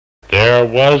There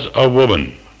was a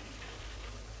woman,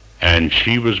 and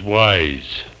she was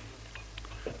wise.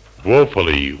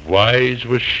 Woefully wise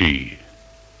was she.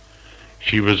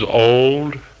 She was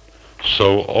old,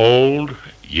 so old,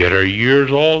 yet her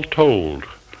years all told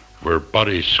were but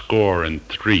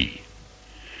 83.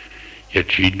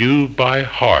 Yet she knew by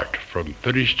heart, from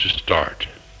finish to start,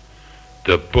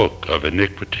 the Book of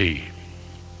Iniquity.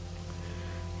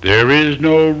 There is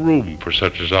no room for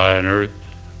such as I on earth,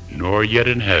 nor yet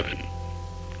in heaven.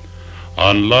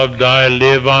 Unloved I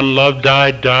live, unloved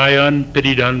I die,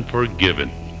 unpitied, unforgiven.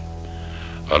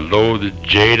 A loathed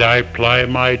jade I ply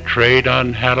my trade,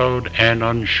 unhallowed and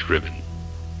unshriven.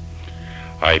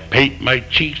 I paint my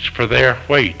cheeks for their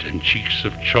white, and cheeks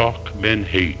of chalk men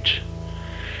hate.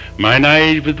 Mine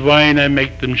eyes with wine I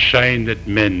make them shine, that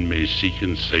men may seek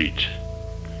and sate.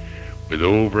 With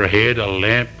overhead a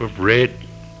lamp of red,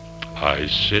 I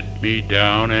sit me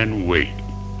down and wait,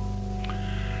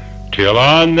 till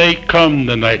on they come,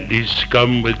 the nightly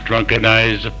scum, with drunken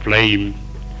eyes aflame.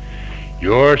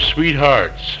 Your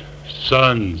sweethearts,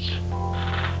 sons,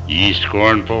 ye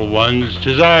scornful ones,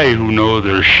 'tis I who know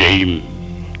their shame.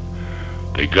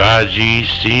 The gods ye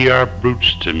see are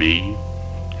brutes to me,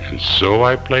 and so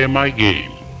I play my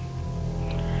game.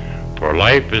 For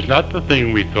life is not the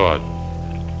thing we thought,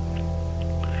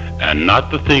 and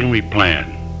not the thing we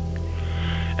planned.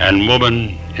 And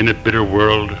woman in a bitter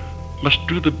world must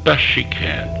do the best she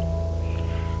can,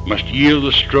 must yield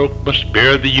the stroke, must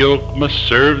bear the yoke, must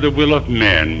serve the will of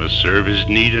man, must serve his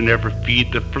need and ever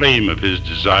feed the flame of his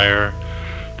desire,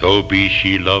 though be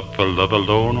she loved for love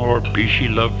alone, or be she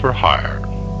loved for hire.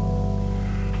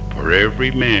 For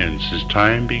every man since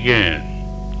time began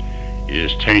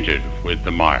is tainted with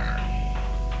the mire.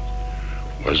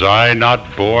 Was I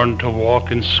not born to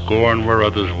walk in scorn where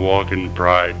others walk in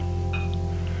pride?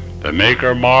 The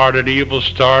Maker marred an evil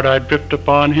start, I drift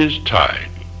upon his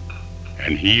tide,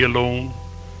 and he alone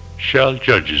shall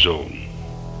judge his own.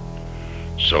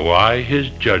 So I his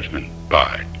judgment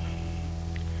bide.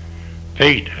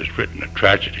 Fate has written a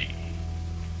tragedy.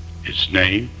 Its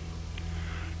name,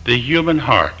 the human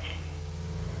heart.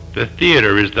 The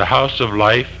theater is the house of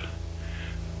life,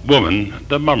 woman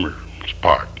the mummer's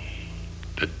part.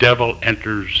 The devil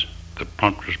enters the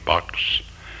puncher's box,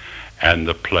 and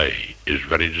the play is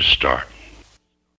ready to start.